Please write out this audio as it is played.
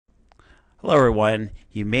Hello everyone,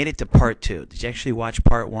 you made it to part 2. Did you actually watch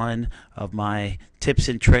part 1 of my tips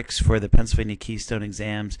and tricks for the Pennsylvania Keystone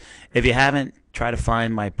exams? If you haven't, try to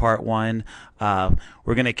find my part 1.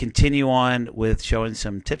 We're going to continue on with showing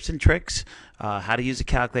some tips and tricks, how to use a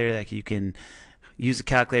calculator, that you can use a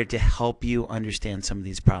calculator to help you understand some of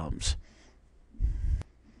these problems.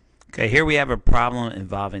 Okay, here we have a problem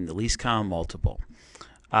involving the least common multiple.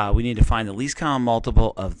 We need to find the least common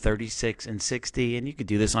multiple of 36 and 60, and you could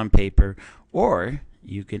do this on paper, or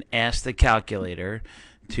you can ask the calculator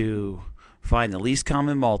to find the least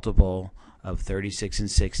common multiple of 36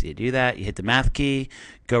 and 60. To do that, you hit the math key,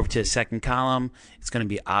 go over to the second column. It's going to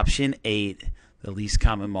be option 8, the least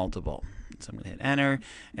common multiple. So I'm going to hit enter,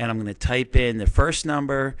 and I'm going to type in the first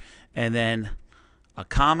number, and then a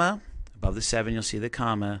comma. Above the 7, you'll see the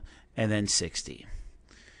comma, and then 60.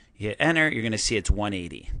 You hit enter, you're going to see it's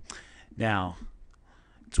 180. Now,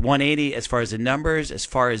 it's 180 as far as the numbers. As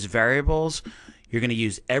far as variables, you're going to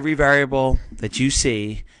use every variable that you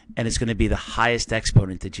see, and it's going to be the highest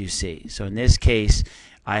exponent that you see. So in this case,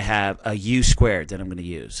 I have a u squared that I'm going to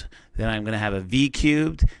use. Then I'm going to have a v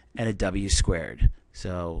cubed and a w squared.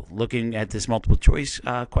 So looking at this multiple choice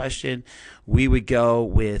question, we would go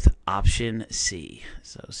with option C.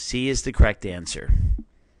 So C is the correct answer.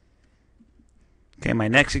 Okay, my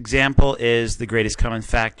next example is the greatest common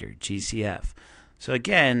factor, GCF. So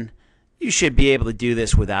again, you should be able to do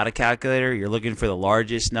this without a calculator. You're looking for the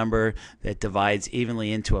largest number that divides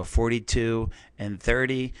evenly into a 42 and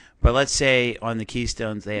 30. But let's say on the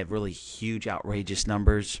Keystones they have really huge, outrageous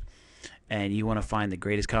numbers, and you want to find the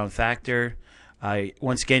greatest common factor.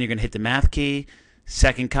 Once again, you're going to hit the math key,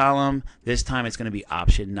 second column. This time it's going to be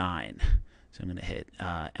option 9. So I'm going to hit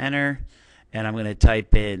enter, and I'm going to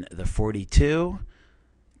type in the 42,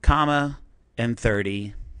 comma, and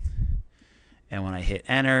 30. And when I hit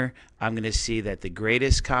enter, I'm going to see that the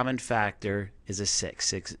greatest common factor is a 6.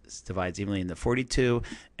 6 divides evenly into 42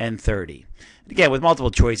 and 30. And again, with multiple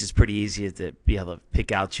choice, it's pretty easy to be able to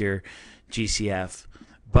pick out your GCF.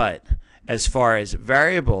 But as far as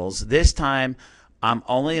variables, this time I'm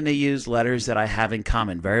only going to use letters that I have in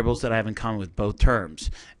common, variables that I have in common with both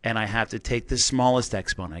terms. And I have to take the smallest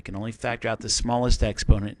exponent. I can only factor out the smallest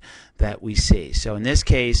exponent that we see. So in this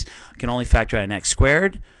case, I can only factor out an x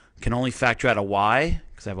squared, can only factor out a y,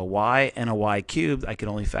 because I have a y and a y cubed. I can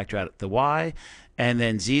only factor out the y. And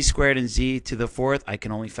then z squared and z to the 4th, I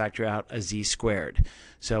can only factor out a z squared.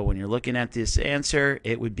 So when you're looking at this answer,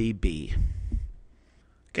 it would be B.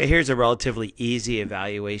 Okay, here's a relatively easy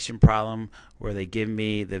evaluation problem where they give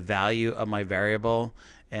me the value of my variable,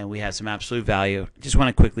 and we have some absolute value. I just want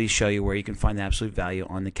to quickly show you where you can find the absolute value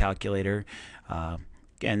on the calculator.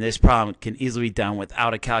 Again, this problem can easily be done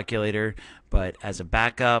without a calculator, but as a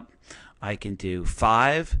backup, I can do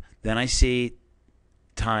 5, then I see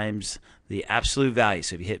times the absolute value.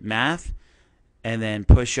 So if you hit math and then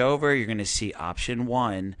push over, you're going to see option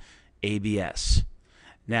 1, ABS.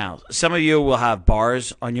 Now, some of you will have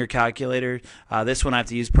bars on your calculator. This one I have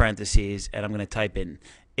to use parentheses, and I'm going to type in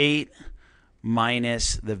 8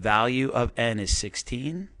 minus the value of n is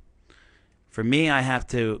 16. For me, I have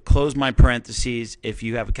to close my parentheses. If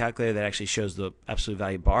you have a calculator that actually shows the absolute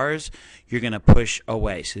value bars, you're going to push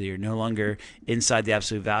away, so you're no longer inside the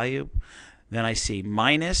absolute value. Then I see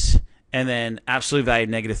minus, and then absolute value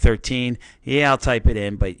negative 13. Yeah, I'll type it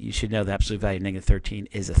in, but you should know the absolute value negative 13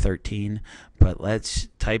 is a 13. But let's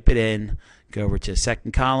type it in. Go over to the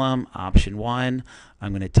second column, option 1.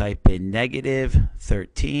 I'm going to type in negative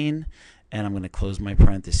 13, and I'm going to close my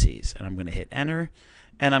parentheses. And I'm going to hit enter,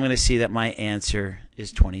 and I'm going to see that my answer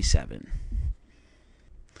is 27.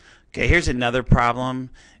 Okay, here's another problem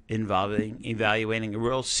involving evaluating a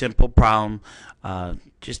real simple problem,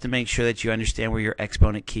 just to make sure that you understand where your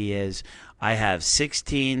exponent key is. I have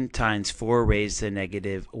 16 times 4 raised to the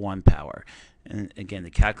negative 1 power. And again,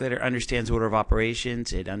 the calculator understands order of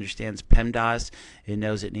operations. It understands PEMDAS. It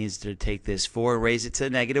knows it needs to take this 4 and raise it to the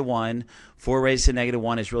negative 1. 4 raised to the negative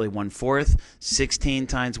 1 is really 1/4. 16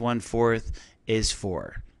 times 1/4 is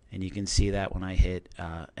 4. And you can see that when I hit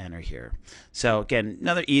enter here. So again,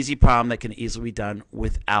 another easy problem that can easily be done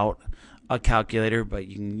without a calculator, but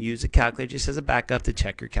you can use a calculator just as a backup to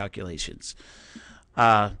check your calculations.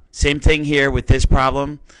 Same thing here with this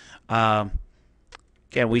problem.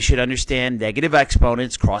 Again, we should understand negative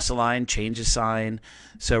exponents, cross a line, change a sign.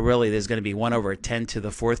 So really there's going to be 1 over 10 to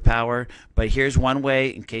the 4th power. But here's one way,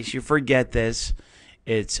 in case you forget this.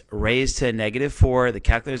 It's raised to negative 4. The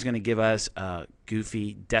calculator is going to give us a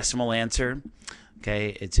goofy decimal answer.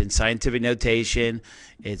 Okay, it's in scientific notation.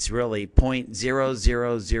 It's really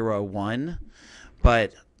 0.0001.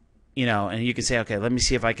 But, you know, and you can say, okay, let me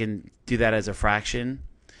see if I can do that as a fraction.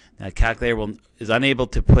 Now, the calculator is unable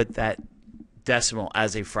to put that decimal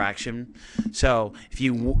as a fraction. So if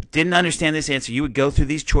you didn't understand this answer, you would go through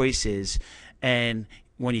these choices, and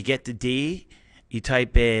when you get to D, you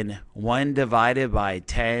type in 1 divided by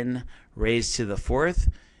 10 raised to the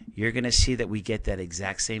fourth. You're going to see that we get that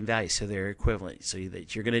exact same value, so they're equivalent. So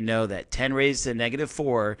that you're going to know that 10 raised to the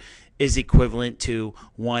 -4 is equivalent to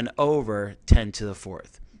 1 over 10 to the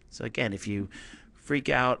fourth. So again, if you freak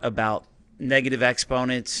out about negative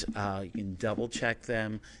exponents, you can double check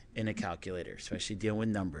them in a calculator, especially dealing with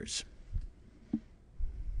numbers.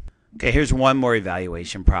 Okay, here's one more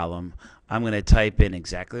evaluation problem. I'm going to type in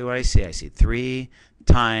exactly what I see. I see 3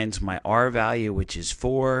 times my R value, which is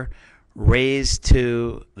 4, raised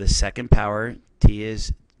to the second power. T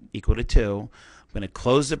is equal to 2. I'm going to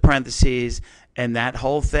close the parentheses, and that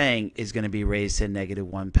whole thing is going to be raised to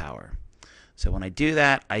 -1 power. So when I do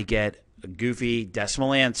that, I get a goofy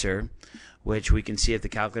decimal answer, which we can see if the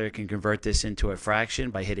calculator can convert this into a fraction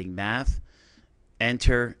by hitting math,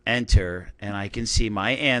 enter, enter, and I can see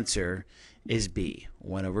my answer is B,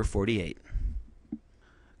 1 over 48.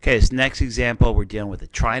 Okay, this next example, we're dealing with a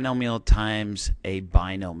trinomial times a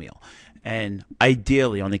binomial. And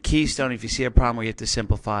ideally, on the Keystone, if you see a problem where you have to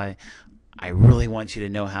simplify, I really want you to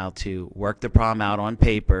know how to work the problem out on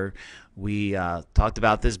paper. We talked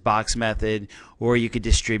about this box method, or you could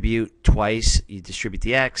distribute twice. You distribute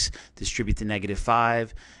the x, distribute the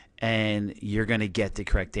 -5, and you're going to get the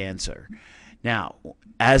correct answer. Now,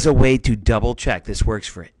 as a way to double check, this works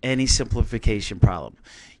for any simplification problem.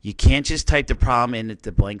 You can't just type the problem in at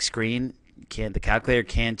the blank screen. The calculator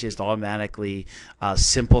can't just automatically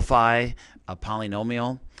simplify a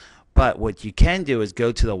polynomial. But what you can do is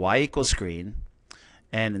go to the y equals screen,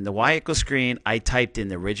 and in the y equals screen, I typed in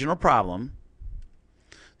the original problem.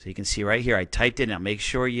 So you can see right here, I typed in. Now make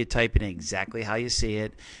sure you type in exactly how you see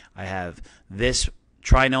it. I have this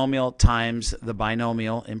trinomial times the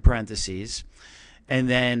binomial in parentheses, and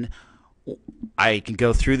then I can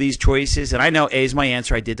go through these choices, and I know A is my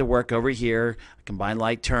answer. I did the work over here. I combine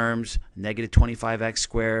like terms. -25x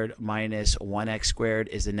squared minus 1x squared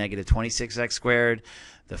is the -26x squared.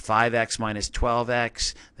 The 5x minus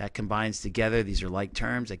 12x, that combines together. These are like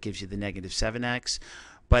terms. That gives you the -7x.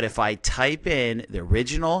 But if I type in the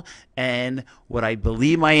original and what I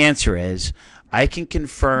believe my answer is, I can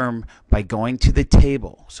confirm by going to the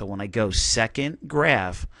table. So when I go second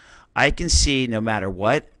graph, I can see no matter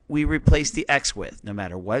what we replace the x with, no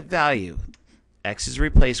matter what value x is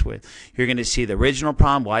replaced with, you're going to see the original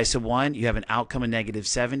problem, y sub 1, you have an outcome of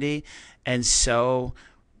 -70, and so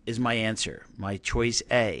is my answer, my choice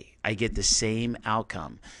A. I get the same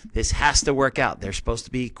outcome. This has to work out. They're supposed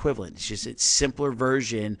to be equivalent. It's just a simpler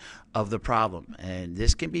version of the problem. And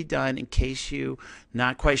this can be done in case you're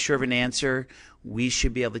not quite sure of an answer. We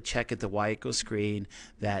should be able to check at the y equals screen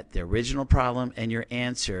that the original problem and your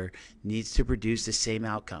answer needs to produce the same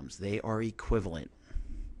outcomes. They are equivalent.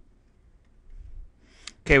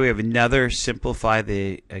 Okay, we have another simplify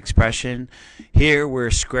the expression. Here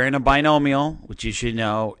we're squaring a binomial, which you should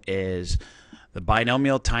know is the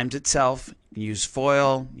binomial times itself. You can use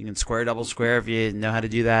FOIL. You can square, double square if you know how to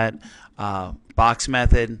do that. Box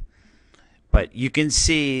method. But you can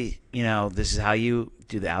see, this is how you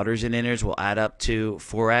do the outers and inners. Will add up to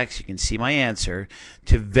 4x. You can see my answer.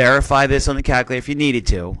 To verify this on the calculator if you needed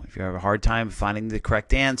to, if you have a hard time finding the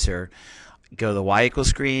correct answer, go to the y equals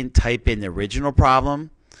screen, type in the original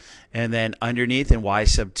problem, and then underneath in y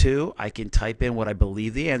sub 2, I can type in what I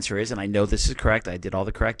believe the answer is, and I know this is correct. I did all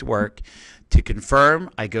the correct work. To confirm,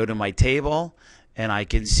 I go to my table, and I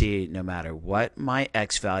can see no matter what my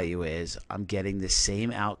x value is, I'm getting the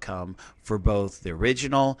same outcome for both the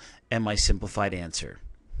original and my simplified answer.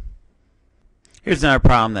 Here's another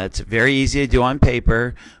problem that's very easy to do on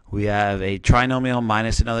paper. We have a trinomial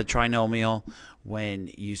minus another trinomial. When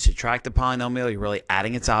you subtract the polynomial, you're really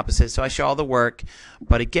adding its opposite. So I show all the work.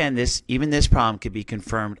 But again, even this problem could be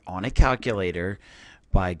confirmed on a calculator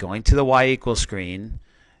by going to the y equals screen.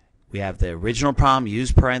 We have the original problem,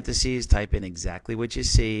 use parentheses, type in exactly what you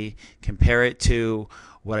see, compare it to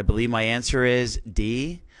what I believe my answer is,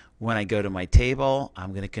 D. When I go to my table, I'm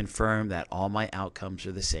going to confirm that all my outcomes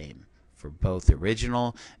are the same for both the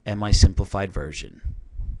original and my simplified version.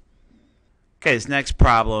 Okay, this next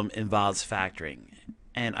problem involves factoring.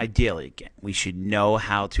 And ideally, again, we should know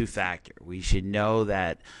how to factor. We should know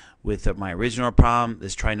that with my original problem,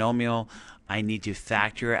 this trinomial, I need to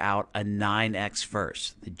factor out a 9x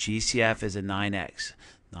first. The GCF is a 9x.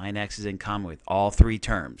 9x is in common with all three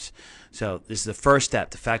terms. So this is the first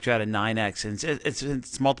step, to factor out a 9x. And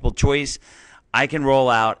it's multiple choice. I can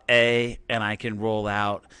roll out A and I can roll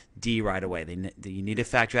out D right away. You need to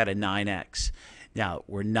factor out a 9x. Now,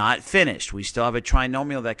 we're not finished. We still have a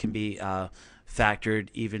trinomial that can be factored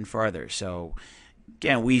even farther. So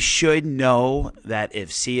again, we should know that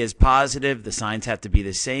if C is positive, the signs have to be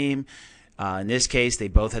the same. In this case, they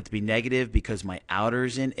both have to be negative because my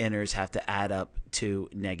outers and inners have to add up to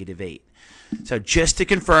 -8. So just to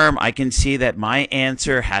confirm, I can see that my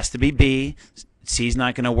answer has to be B. C is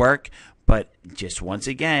not going to work. But just once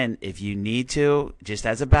again, if you need to, just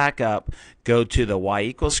as a backup, go to the y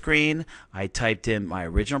equals screen. I typed in my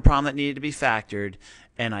original problem that needed to be factored,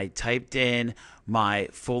 and I typed in my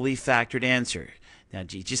fully factored answer. Now,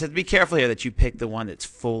 you just have to be careful here that you pick the one that's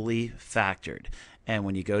fully factored. And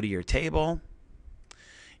when you go to your table,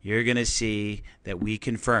 you're going to see that we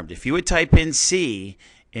confirmed. If you would type in C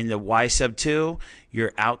in the y sub 2,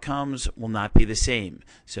 your outcomes will not be the same.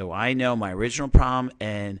 So I know my original problem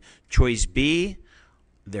and choice B,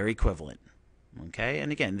 they're equivalent. Okay, and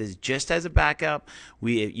again, this is just as a backup.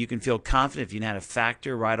 You can feel confident if you know how to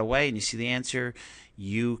factor right away and you see the answer,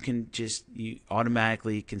 you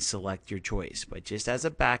automatically can select your choice. But just as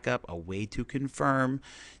a backup, a way to confirm,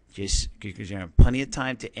 just because you have plenty of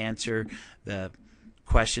time to answer the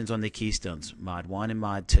questions on the Keystones, Mod 1 and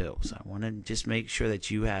Mod 2. So I want to just make sure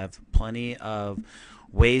that you have plenty of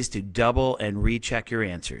ways to double and recheck your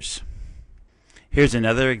answers. Here's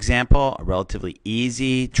another example, a relatively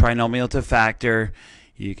easy trinomial to factor.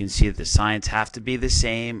 You can see that the signs have to be the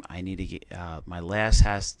same. I need to get, my last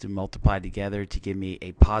has to multiply together to give me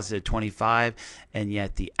a positive 25, and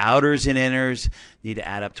yet the outers and inners need to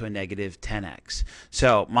add up to a negative 10x.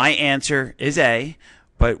 So my answer is A.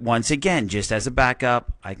 But once again, just as a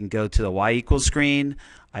backup, I can go to the y equals screen.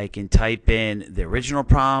 I can type in the original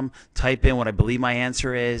problem, type in what I believe my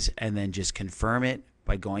answer is, and then just confirm it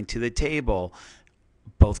by going to the table.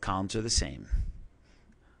 Both columns are the same.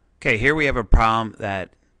 Okay, here we have a problem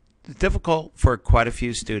that is difficult for quite a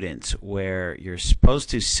few students where you're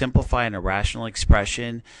supposed to simplify an irrational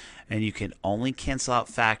expression and you can only cancel out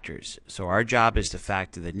factors. So our job is to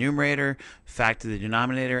factor the numerator, factor the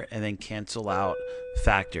denominator, and then cancel out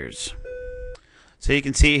factors. So you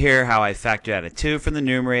can see here how I factored out a 2 from the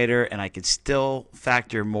numerator, and I can still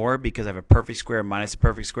factor more because I have a perfect square minus a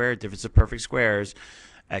perfect square, difference of perfect squares,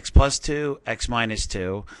 x plus 2, x minus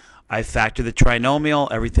 2. I factor the trinomial,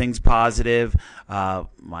 everything's positive.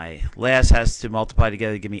 My last has to multiply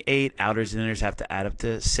together to give me 8. Outers and inners have to add up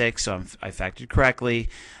to 6, so I factored correctly.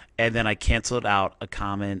 And then I canceled out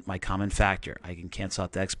my common factor. I can cancel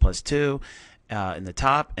out the x plus 2 in the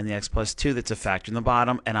top and the x plus 2 that's a factor in the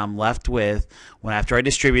bottom, and I'm left with, after I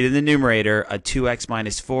distributed the numerator, a 2x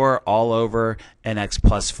minus 4 all over an x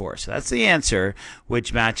plus 4. So that's the answer,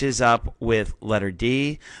 which matches up with letter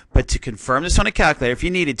D. But to confirm this on a calculator, if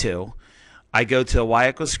you needed to, I go to the y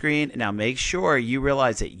equals screen. Now make sure you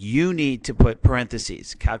realize that you need to put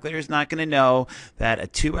parentheses. Calculator is not going to know that a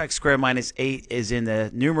 2x squared minus 8 is in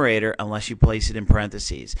the numerator unless you place it in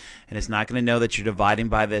parentheses. And it's not going to know that you're dividing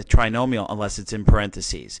by the trinomial unless it's in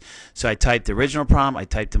parentheses. So I typed the original problem, I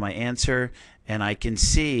typed in my answer, and I can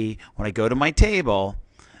see when I go to my table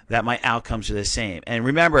that my outcomes are the same. And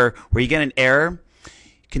remember, where you get an error,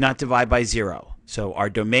 you cannot divide by 0. So our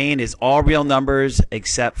domain is all real numbers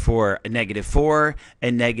except for a -4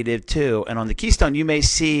 and -2. And on the Keystone, you may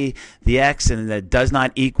see the x and that does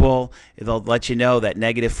not equal. It'll let you know that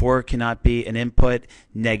 -4 cannot be an input,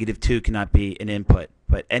 -2 cannot be an input.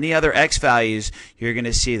 But any other x values, you're going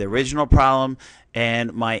to see the original problem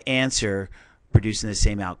and my answer producing the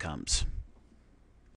same outcomes.